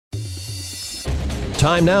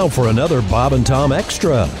Time now for another Bob and Tom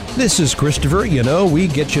Extra. This is Christopher. You know, we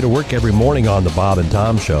get you to work every morning on the Bob and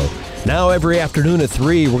Tom Show. Now every afternoon at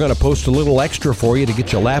 3, we're going to post a little extra for you to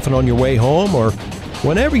get you laughing on your way home or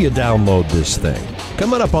whenever you download this thing.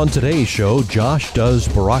 Coming up on today's show, Josh does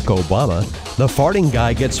Barack Obama, the farting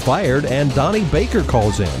guy gets fired, and Donnie Baker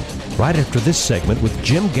calls in. Right after this segment with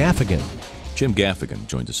Jim Gaffigan. Jim Gaffigan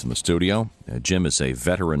joins us in the studio. Jim is a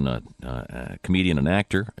veteran comedian and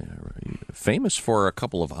actor, famous for a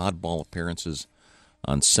couple of oddball appearances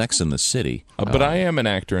on Sex and the City. But I am an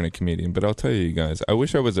actor and a comedian, but I'll tell you guys, I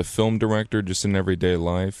wish I was a film director just in everyday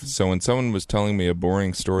life, so when someone was telling me a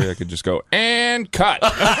boring story, I could just go, and cut!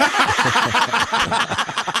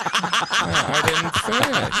 I didn't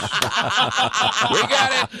finish. We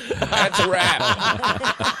got it. That's a wrap.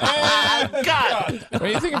 And cut.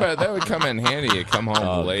 When you think about it, that would come in handy. You come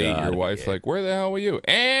home late, your wife's like, where the hell were you?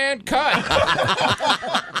 And cut.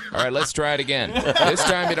 All right, let's try it again. This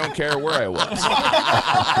time you don't care where I was. In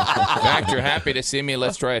fact, you're happy to see me.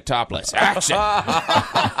 Let's try it topless. Action.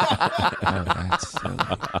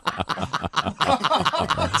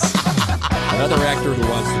 Another actor who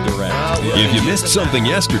wants to direct. If you missed something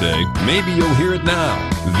yesterday, maybe you'll hear it now.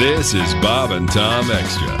 This is Bob and Tom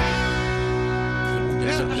Extra.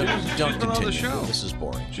 Don't been on the continue. show. This is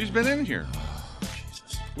boring. She's been in here.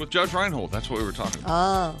 With Judge Reinhold. That's what we were talking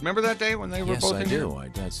about. Oh. Remember that day when they were both in here?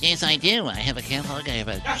 Yes, I do. I have a catalog. I have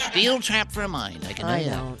a steel trap for a mind. I can tell you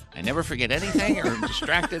that. I never forget anything or am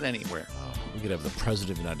distracted anywhere. We could have the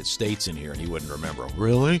President of the United States in here and he wouldn't remember.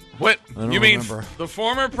 Really? What? I don't You mean remember. the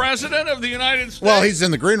former President of the United States? Well, he's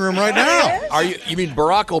in the green room right now. Are you mean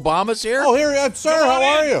Barack Obama's here? Oh, here, sir. How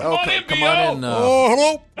are you? Okay, come on in.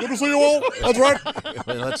 Hello. Good to see you all. That's right.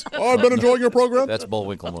 I've been enjoying your program. That's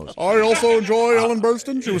Bullwinkle Moose. I also enjoy Ellen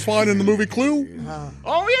Burstyn. She was fine in the movie Clue.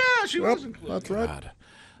 Oh, yeah, she was in Clue. That's right. God.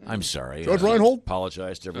 I'm sorry. Judge Reinhold?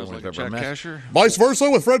 Apologize to everyone Like who've a ever Jack met. Casher. Vice versa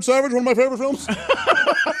with Fred Savage, one of my favorite films.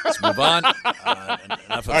 Let's move on. All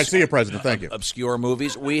right, see you, President. Thank you. Obscure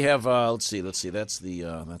movies. We have. Let's see. That's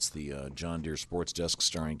the John Deere Sports Desk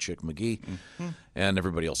starring Chick McGee, and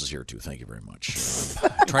everybody else is here too. Thank you very much.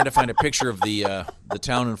 Trying to find a picture of the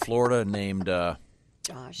town in Florida named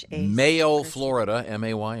Josh Ace. Mayo, Florida,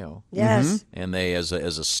 Mayo. Yes. And they, as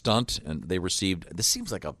a stunt, and they received. This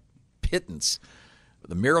seems like a pittance.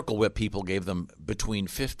 The Miracle Whip people gave them between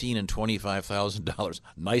 $15,000 and $25,000.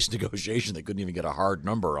 Nice negotiation. They couldn't even get a hard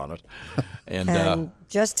number on it, And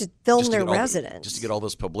just to film just to their get all- residence. just to get all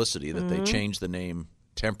this publicity that they changed the name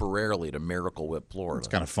temporarily to Miracle Whip, Florida. It's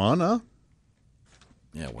kind of fun, huh?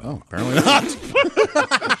 Yeah, well, Apparently not.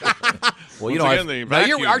 well, you Once know, again, the now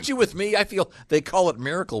vacuum. aren't you with me? I feel they call it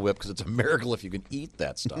Miracle Whip because it's a miracle if you can eat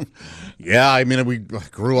that stuff. Yeah, I mean, we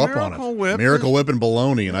grew up on Miracle it. Whip Miracle Whip and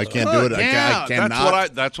bologna, and I can't do it. Yeah, I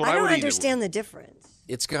cannot. that's what I I don't would understand the difference.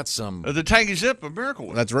 It's got some. eat. The Tangy Zip of Miracle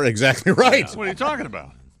Whip. That's right, exactly right. What are you talking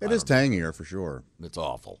about? It is tangier for sure. It's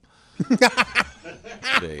awful.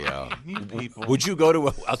 People. Would you go to?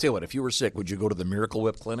 I'll tell you what. If you were sick, would you go to the Miracle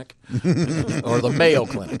Whip clinic or the Mayo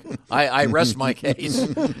clinic? I rest my case.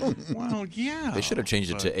 Well, yeah. They should have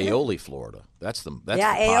changed it to Aioli, Florida. That's the Yeah, the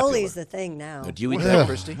popular. Aioli's the thing now. Do you eat that,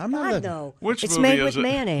 Christy? I'm not God, a- no. Which It's movie made is with it?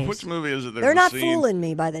 mayonnaise. Which movie is it? They're not scene fooling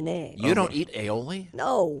me by the name. You don't eat aioli?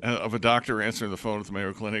 No. of a doctor answering the phone at the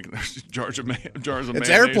Mayo Clinic. There's jars of It's mayonnaise.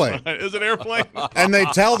 Airplane. Is it Airplane? And they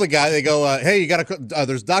tell the guy, they go, hey, you got to,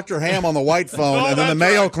 there's Dr. Ham on the white phone, and then the that's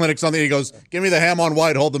Mayo right. Clinic's on the, he goes, give me the ham on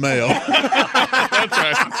white, hold the Mayo. That's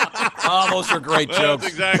right. Oh, those are great That's jokes.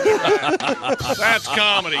 exactly right. That's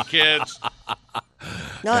comedy, kids.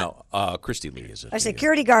 No, Now, Christy Lee is it? a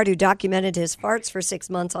security guard who documented his farts for 6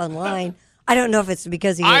 months online. I don't know if it's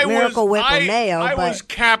because he ate Miracle Whip or Mayo, I but was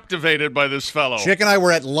captivated by this fellow. Chick and I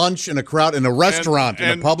were at lunch in a crowd, in a restaurant, in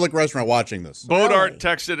and- a public restaurant watching this. Bodart Really?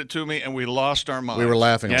 texted it to me, and we lost our minds. We were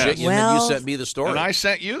laughing. Yes. And then Well- you sent me the story. And I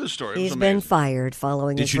sent you the story. It was he's been amazing. fired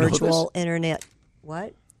following Did his you know virtual internet.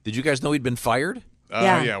 What? Did you guys know he'd been fired?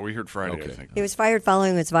 Yeah. Yeah, we heard Friday, Okay. I think. He was fired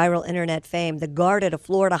following his viral internet fame. The guard at a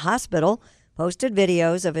Florida hospital posted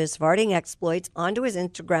videos of his farting exploits onto his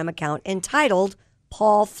Instagram account entitled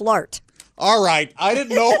Paul Flart. All right. I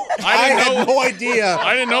didn't know. I had no idea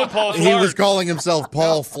I didn't know Paul he was Flart. calling himself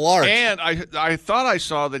Paul Flart. And I thought I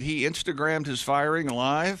saw that he Instagrammed his firing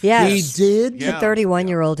live. Yes. He did? The Yeah.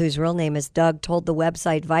 31-year-old, whose real name is Doug, told the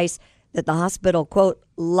website Vice that the hospital, quote,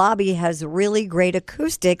 lobby has really great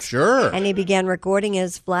acoustics. Sure. And he began recording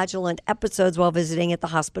his flagellant episodes while visiting at the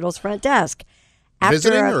hospital's front desk.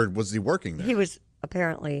 Visiting, a- or was he working there? He was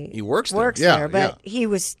apparently He works there. Yeah, there, but he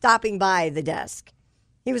was stopping by the desk.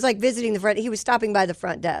 He was like visiting the front. He was stopping by the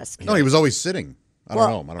front desk. No, he was always sitting. I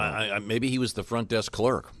don't know. Maybe he was the front desk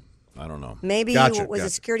clerk. I don't know. Maybe he was a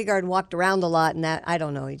security guard and walked around a lot, and that I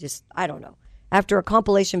don't know. I don't know. After a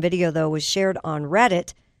compilation video, though, was shared on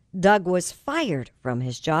Reddit, Doug was fired from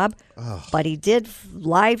his job, but he did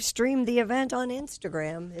live stream the event on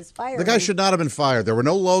Instagram. His firing. The guy should not have been fired. There were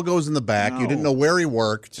no logos in the back. You didn't know where he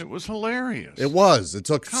worked. It was hilarious. It was. It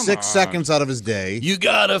took 6 seconds out of his day. You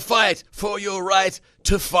gotta fight for your right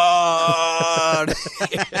to fart.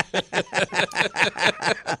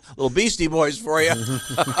 Little Beastie Boys for you.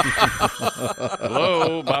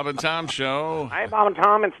 Hello, Bob and Tom Show. Hey, Bob and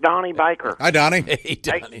Tom, it's Donnie Baker. Hi, Donnie. Hey,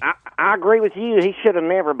 Donnie. Hey, I agree with you. He should have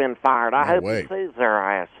never been fired. I hope way. he sues their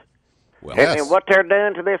ass. Well, And what they're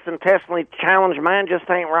doing to this intestinally challenged man just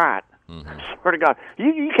ain't right. Swear to God.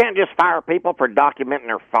 You can't just fire people for documenting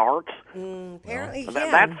their farts. Apparently,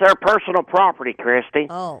 That's their personal property, Christy.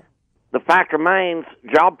 Oh. The fact remains,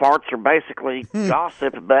 job farts are basically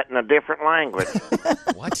gossip, but in a different language.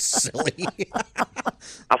 What? Silly.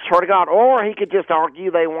 I swear to God. Or he could just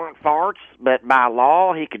argue they weren't farts, but by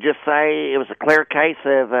law, he could just say it was a clear case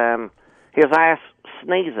of his ass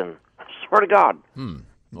sneezing. I swear to God.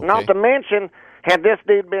 Okay. Not to mention, had this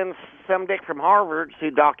dude been some dick from Harvard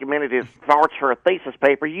who documented his farts for a thesis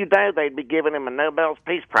paper, you know they'd be giving him a Nobel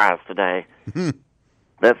Peace Prize today.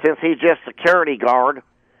 But since he's just security guard,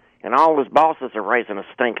 and all his bosses are raising a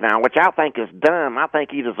stink now, which I think is dumb. I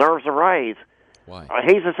think he deserves a raise. Why?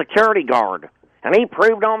 He's a security guard, and he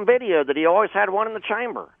proved on video that he always had one in the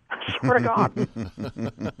chamber. I swear to God.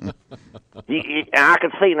 I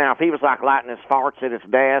could see now if he was like lighting his farts at his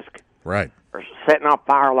desk, Right. or setting off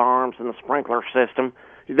fire alarms in the sprinkler system,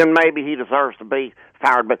 then maybe he deserves to be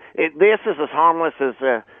fired. But this is as harmless as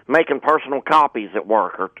making personal copies at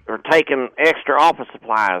work, or taking extra office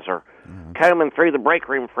supplies, or combing through the break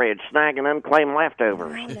room fridge, snagging unclaimed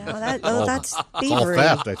leftovers. That's It's all thievery.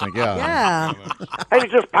 theft, I think, yeah. Yeah. He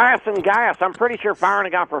was just passing gas. I'm pretty sure firing a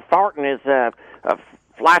guy for farting is a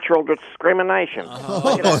lateral discrimination.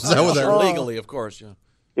 Is that what they're... Legally, of course, yeah.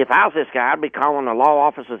 If I was this guy, I'd be calling the law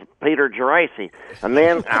offices of Peter Geraci, and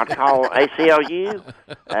then I'd call ACLU,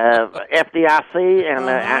 FDIC, and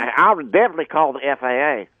I would definitely call the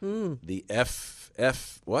FAA. The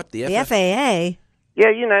what? The FAA? Yeah,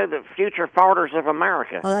 you know, the Future Farters of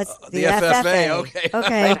America. Oh, that's the FFA, okay.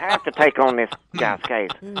 They'd have to take on this guy's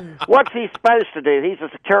case. What's he supposed to do? He's a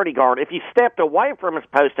security guard. If he stepped away from his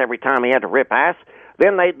post every time he had to rip ass,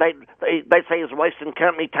 then they'd say he's wasting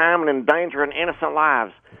company time and endangering innocent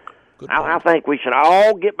lives. I think we should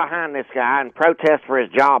all get behind this guy and protest for his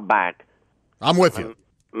job back. I'm with you.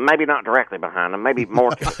 Maybe not directly behind him. Maybe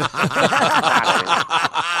more.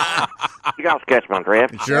 You guys catch my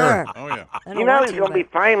drift? Sure. Oh, yeah. You know he's going to be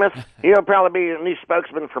famous. He'll probably be a new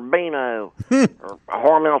spokesman for Beano or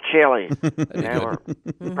Hormel Chili. You know, or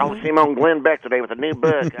probably see him on Glenn Beck today with a new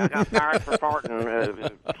book. I got fired for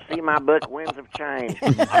farting. See my book, Winds of Change.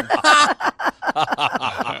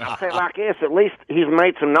 I say it like this, at least he's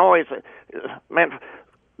made some noise. Man,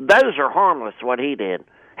 those are harmless, what he did.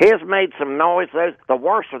 He has made some noise. The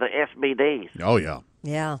worst are the SBDs. Oh, yeah.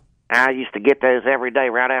 Yeah. I used to get those every day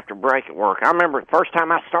right after break at work. I remember the first time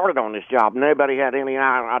I started on this job, nobody had any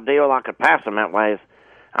idea I could pass them that way.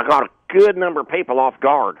 I got a good number of people off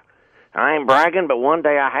guard. I ain't bragging, but one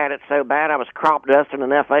day I had it so bad I was crop dusting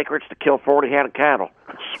enough acreage to kill 40 head of cattle.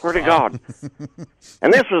 I swear to God.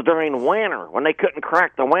 And this was during winter when they couldn't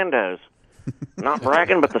crack the windows. Not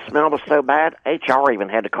bragging, but the smell was so bad, HR even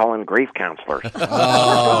had to call in grief counselors.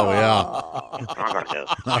 Oh, yeah. I gotta go.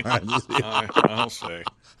 All right. I'll say.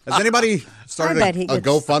 Has anybody started I a bet he gets-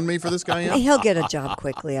 GoFundMe for this guy yet? He'll get a job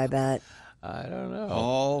quickly, I bet. I don't know.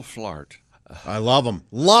 All flart. I love him.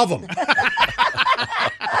 Love him.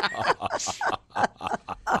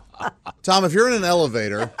 Tom, if you're in an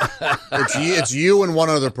elevator, it's you and one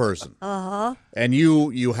other person. Uh-huh. And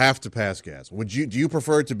you have to pass gas. Do you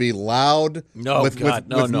prefer it to be loud? No, God,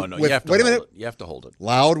 no. You have to wait a hold minute. it. You have to hold it.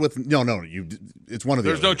 Loud with no. It's one of the.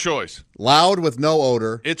 There's other. no choice. Loud with no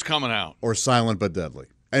odor, It's coming out. or silent but deadly.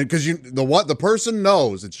 And because the person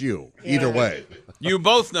knows it's you. Either way. You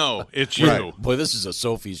both know it's you. Right. Boy, this is a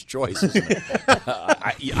Sophie's choice, isn't it?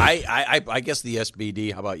 I guess the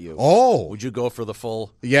SBD. How about you? Oh. Would you go for the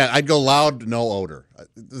full? Yeah, I'd go loud, no odor. Or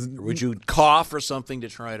would you cough or something to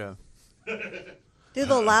try to? Do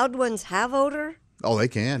the loud ones have odor? Oh, they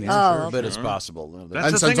can. Yeah, But it's possible. That's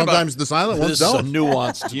and the thing sometimes about- the silent ones This is a don't.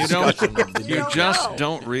 nuanced You discussion. don't. You just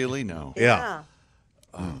don't really know. Yeah.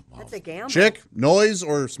 That's a gamble. Chick, noise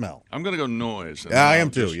or smell? I'm gonna go noise. and Yeah, I I'll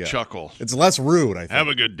am too. just Yeah. Chuckle. It's less rude, I think. Have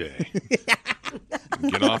a good day.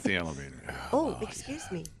 Get off the elevator. Oh, excuse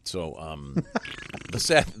me. So,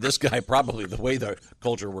 this guy probably, the way the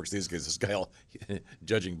culture works these days, this guy,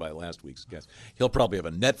 judging by last week's guest, he'll probably have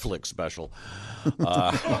a Netflix special.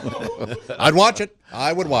 I'd watch it.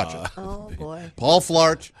 I would watch it. Oh, boy. Paul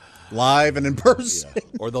Flart, live and in person. Yeah.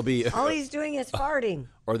 Or they'll be all he's doing is farting.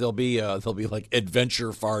 Or they'll be like adventure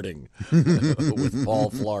farting with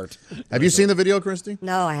Paul Flart. Have you seen the video, Christy?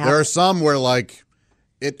 No, I haven't. There are some where like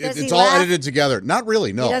it's all edited together. Not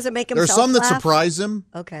really. No. He doesn't make himself There's some that laugh? surprise him.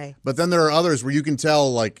 Okay. But then there are others where you can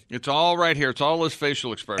tell like it's all right here. It's all his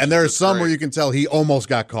facial expression. and there are some where you can tell he almost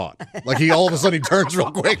got caught. Like he all of a sudden he turns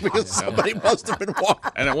real quick because somebody must have been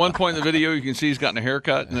walking. And at one point in the video, you can see he's gotten a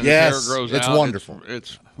haircut, and then yes, his hair grows it's out. Wonderful.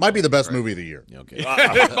 It's might be the best movie of the year. Okay.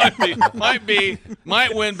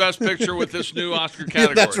 might win Best Picture with this new Oscar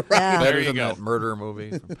category. That's right. Yeah. Better There you than go. that murder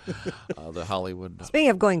movie from the Hollywood. Speaking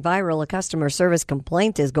of going viral, a customer service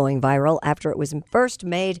complaint is going viral after it was first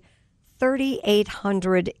made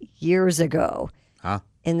 3,800 years ago. Huh?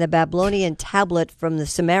 In the Babylonian tablet from the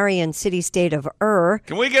Sumerian city-state of Ur,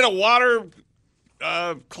 Can we get a water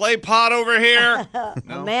clay pot over here?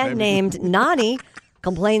 a man named Nani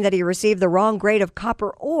complained that he received the wrong grade of copper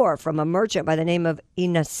ore from a merchant by the name of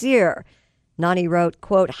Inasir. Nani wrote,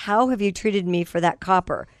 quote, "How have you treated me for that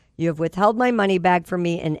copper? You have withheld my money bag from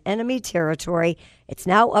me in enemy territory. It's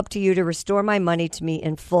now up to you to restore my money to me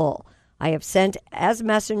in full. I have sent as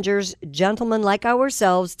messengers gentlemen like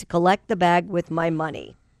ourselves to collect the bag with my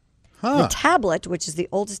money." The tablet, which is the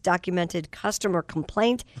oldest documented customer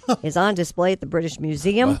complaint, is on display at the British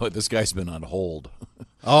Museum. Oh, this guy's been on hold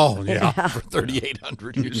Oh yeah. for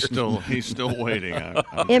 3,800 years. He's still waiting.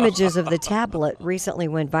 Images of the tablet recently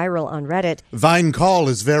went viral on Reddit. Thine call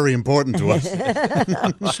is very important to us.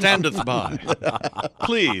 Standeth by.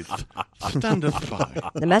 Please, standeth by.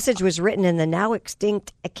 The message was written in the now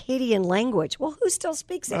extinct Akkadian language. Well, who still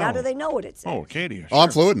speaks it? How do they know what it says? Oh, Acadia. Oh, I'm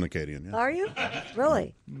fluent in Akkadian. Yeah. Are you?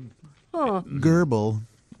 Really? Huh. Gerbil.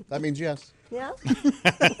 That means yes. Yeah?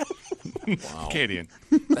 Acadian.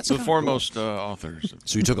 That's the foremost authors.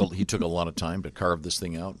 So he took a lot of time to carve this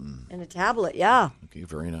thing out, and And a tablet, yeah. okay,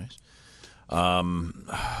 very nice.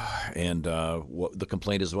 And what the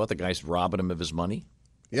complaint is, what the guy's robbing him of his money.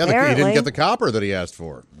 Yeah, he Apparently. didn't get the copper that he asked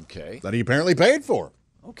for. Okay. That he apparently paid for.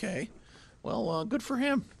 Okay. Well, good for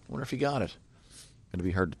him. Wonder if he got it. Going to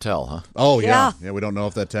be hard to tell, huh? Oh yeah. Yeah. We don't know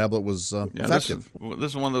if that tablet was effective.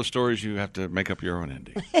 This is one of those stories you have to make up your own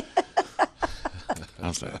ending.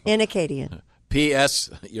 How's that? In Akkadian. P.S.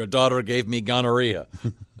 Your daughter gave me gonorrhea.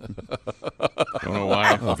 Don't know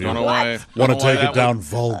why. Don't know why. Want to don't know why take it that down would-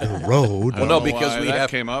 Vulgar Road? Well, know no, because why we that have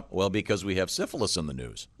came up. Well, because we have syphilis in the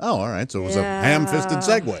news. Oh, all right. So it was a ham-fisted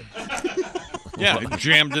segue. Yeah, he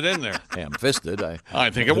jammed it in there. Ham-fisted. I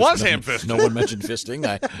think it was ham-fisted. No one mentioned fisting.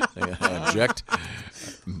 I object.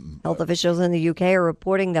 Health officials in the UK are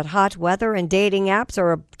reporting that hot weather and dating apps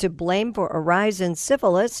are to blame for a rise in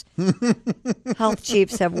syphilis. Health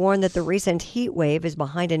chiefs have warned that the recent heat wave is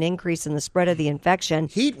behind an increase in the spread of the infection.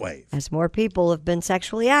 Heat wave. As more people have been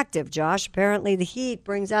sexually active, Josh. Apparently the heat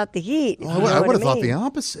brings out the heat. Oh, if you know I what would have thought mean. the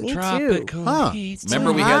opposite. Me too. Huh.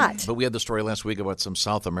 Remember hot. we had the story last week about some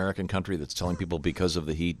South American country that's telling people because of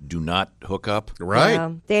the heat do not hook up.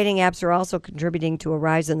 Right. Dating apps are also contributing to a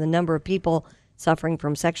rise in the number of people suffering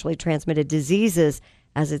from sexually transmitted diseases,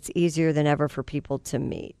 as it's easier than ever for people to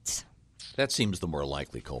meet. That seems the more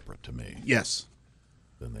likely culprit to me Yes.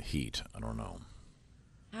 than the heat. I don't know.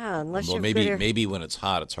 Unless Well, you're maybe when it's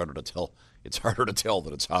hot, it's harder to tell. It's harder to tell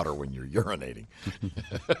that it's hotter when you're urinating.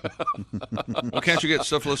 Well, can't you get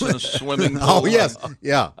syphilis in a swimming pool? Oh, yes.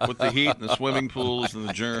 Yeah. With the heat and the swimming pools and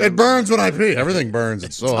the germs. It burns when I pee. Everything burns.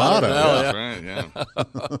 It's so hot out That's right, yeah.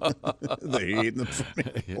 there. The heat in the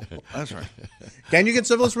swimming pool. That's right. Can you get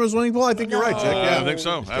syphilis from a swimming pool? I think you're right, Jack. Yeah, Yeah. I think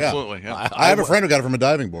so. Absolutely. Yeah. I have a friend who got it from a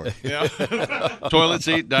diving board. Yeah. Toilet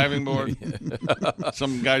seat, diving board.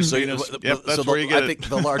 Some guy's penis. Yep, that's where you get I it. think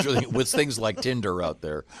the larger thing with things like Tinder out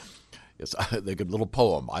there, it's the good little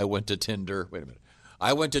poem. I went to Tinder. Wait a minute.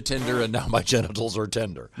 I went to Tinder and now my genitals are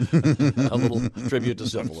tender. A little tribute to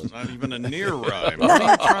syphilis. Not even a near rhyme. What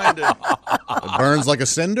are you trying to? It burns like a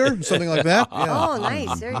cinder, something like that. Yeah. Oh,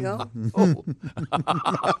 nice. There you go.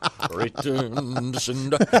 Return to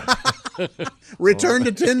Cinder. Return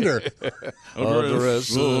to Tinder.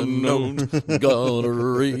 Address unknown.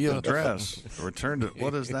 Gonorrhea. Address. Return to.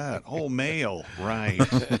 What is that? Oh, mail. Right.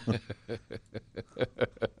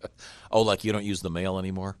 Oh, like you don't use the mail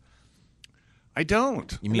anymore? I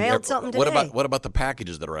don't. You mean Mailed something what today. about the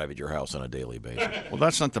packages that arrive at your house on a daily basis? Well,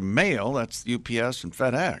 that's not the mail. That's UPS and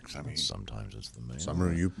FedEx. I mean, sometimes it's the mail. Some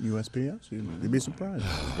are USPS. You'd be surprised.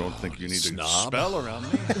 I don't think you need Snob. to spell around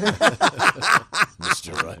me.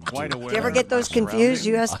 Mr. Right. Quite aware. Do you ever get those confused,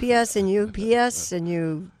 USPS and UPS, and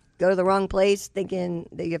you go to the wrong place thinking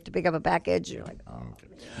that you have to pick up a package? You're like, oh.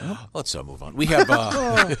 Let's move on. We have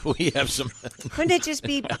some. Couldn't it just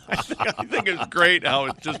be? I think it's great how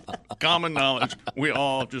it's just common knowledge. We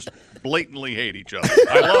all just blatantly hate each other.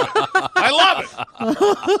 I love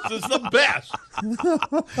it. This is the best.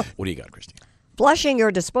 What do you got, Christy? Flushing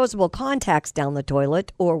your disposable contacts down the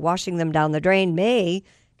toilet or washing them down the drain may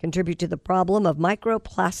contribute to the problem of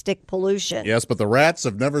microplastic pollution. Yes, but the rats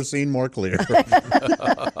have never seen more clear.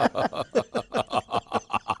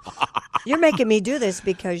 You're making me do this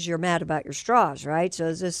because you're mad about your straws, right? So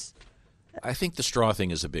is this... I think the straw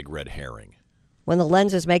thing is a big red herring. When the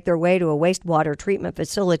lenses make their way to a wastewater treatment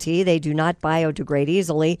facility, they do not biodegrade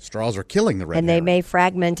easily. Straws are killing the red and herring. they may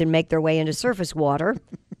fragment and make their way into surface water.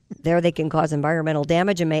 There they can cause environmental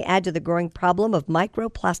damage and may add to the growing problem of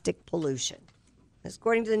microplastic pollution. That's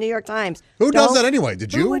according to the New York Times. Who does that anyway?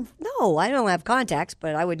 Did you? No, I don't have contacts,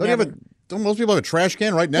 but I would never... Don't most people have a trash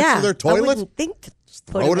can right next to their toilet? I wouldn't think to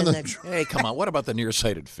put throw it them in in the... Hey, come on. What about the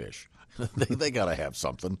nearsighted fish? they got to have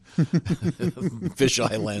something.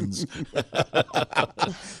 Fish-eye lens.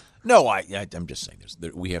 No, I'm just saying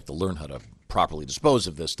we have to learn how to properly dispose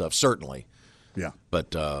of this stuff, certainly. Yeah.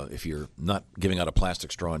 But if you're not giving out a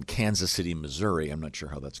plastic straw in Kansas City, Missouri, I'm not sure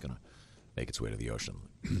how that's going to make its way to the ocean.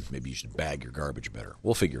 Maybe you should bag your garbage better.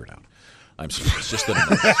 We'll figure it out. I'm sorry. It's just that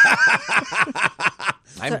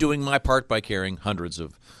I'm doing my part by carrying hundreds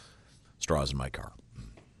of straws in my car.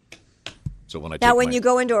 So when you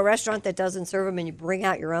go into a restaurant that doesn't serve them and you bring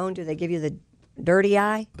out your own, do they give you the dirty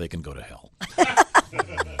eye? They can go to hell.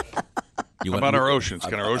 How about our oceans?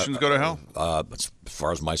 Can our oceans go to hell? As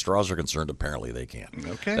far as my straws are concerned, apparently they can.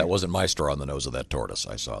 Okay. That wasn't my straw on the nose of that tortoise.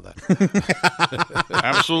 I saw that.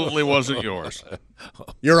 Absolutely wasn't yours.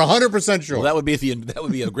 You're 100% sure. Well, that would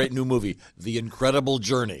be a great new movie, The Incredible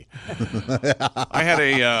Journey. I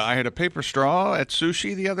had a paper straw at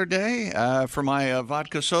sushi the other day for my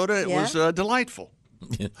vodka soda. It was delightful.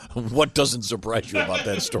 What doesn't surprise you about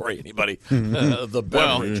that story? Anybody? The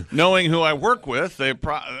beverage. Well, knowing who I work with, I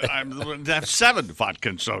have 7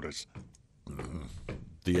 vodka sodas.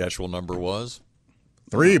 The actual number was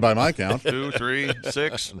 3 by my count. 2, 3,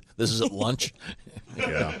 6. This is at lunch.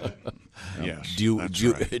 Yeah. Yes.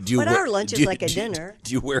 But our lunch is like a dinner.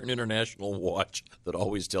 Do you wear an international watch that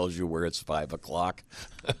always tells you where it's 5 o'clock?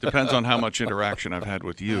 Depends on how much interaction I've had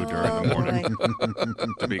with you during the morning.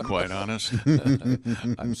 To be quite honest.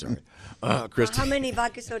 I'm sorry, Christy. How many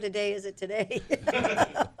vodka soda day is it today?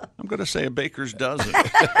 I'm going to say a baker's dozen,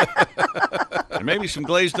 and maybe some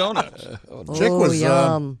glazed donuts.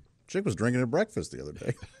 Chick was drinking at breakfast the other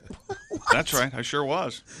day. That's right. I sure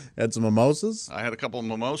was. Had some mimosas. I had a couple of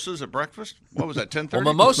mimosas at breakfast. What was that, 10:30? Well,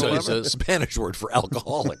 mimosa is a Spanish word for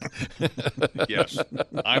alcoholic. Yes.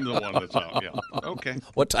 I'm the one that's out. Yeah. Okay.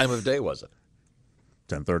 What time of day was it?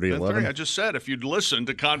 10:30, 11. I just said if you'd listen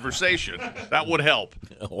to conversation, that would help.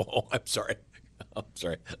 Oh, I'm sorry.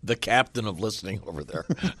 The captain of listening over there.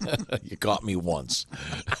 You caught me once.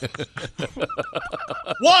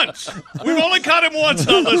 Once! We've only caught him once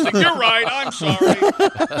on listening. You're right. I'm sorry.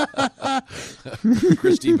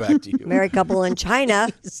 Christy, back to you. Married couple in China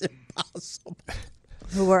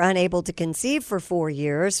who were unable to conceive for 4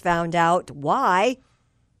 years found out why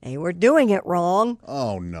they were doing it wrong.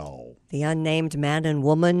 Oh, no. The unnamed man and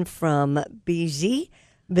woman from Bijie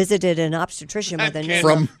visited an obstetrician by the name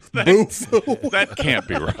of Boo-Foo. That can't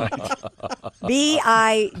be right. Bijie.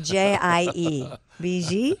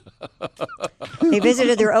 Bijie. They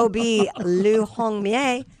visited their OB, Liu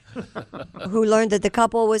Hongmie, who learned that the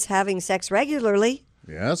couple was having sex regularly.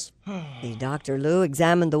 Yes. The Dr. Liu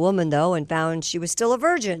examined the woman, though, and found she was still a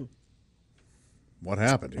virgin. What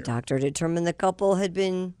happened here? The doctor determined the couple had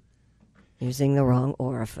been using the wrong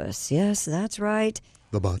orifice. Yes, that's right.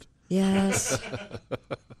 The butt. Yes.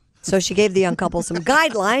 So she gave the young couple some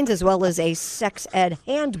guidelines as well as a sex ed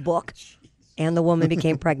handbook, and the woman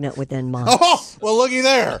became pregnant within months. Oh, well, looky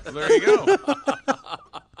there. There you go.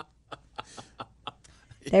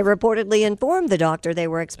 They reportedly informed the doctor they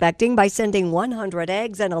were expecting by sending 100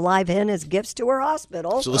 eggs and a live hen as gifts to her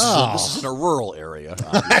hospital. So this is in a rural area,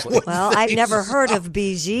 obviously. Well, I've never heard of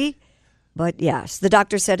Bijie, but yes, the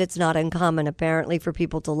doctor said it's not uncommon, apparently, for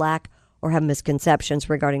people to lack or have misconceptions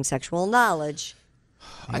regarding sexual knowledge,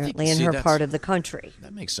 apparently in her part of the country.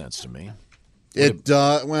 That makes sense to me.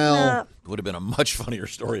 What would have been a much funnier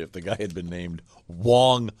story if the guy had been named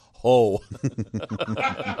Wong Ho.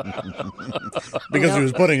 Because he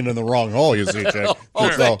was putting it in the wrong hole, you see, Chick.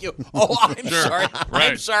 Thank you. Oh, I'm sorry.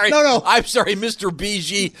 Right. I'm sorry. No. I'm sorry. Mr.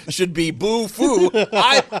 BG should be Boo Foo.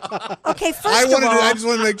 Okay, first I of all, just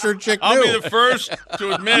wanted to make sure Chick knew. I'll be the first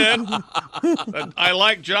to admit that I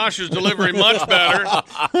like Josh's delivery much better.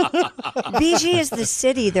 BG is the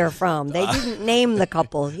city they're from. They didn't name the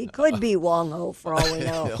couple. He could be Wong Ho for all we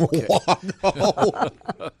know.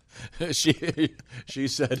 She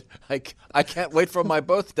said, I can't wait for my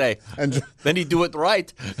birthday. And then he'd do it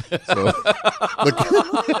right. yeah,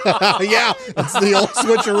 it's the old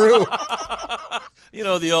switcheroo. You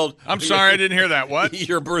know, the old... I'm sorry, I didn't hear that. What?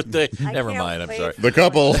 Your birthday. Never can't mind, I'm wait. sorry. The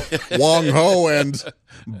couple, Wong Ho and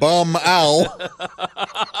Bum Al,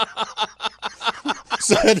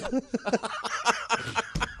 said...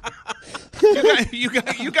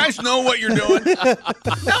 You guys know what you're doing?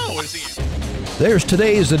 No, is he? There's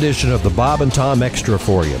today's edition of the Bob and Tom Extra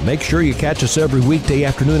for you. Make sure you catch us every weekday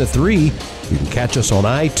afternoon at 3. You can catch us on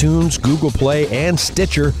iTunes, Google Play, and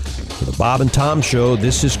Stitcher. For the Bob and Tom Show,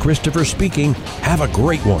 this is Christopher speaking. Have a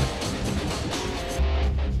great one.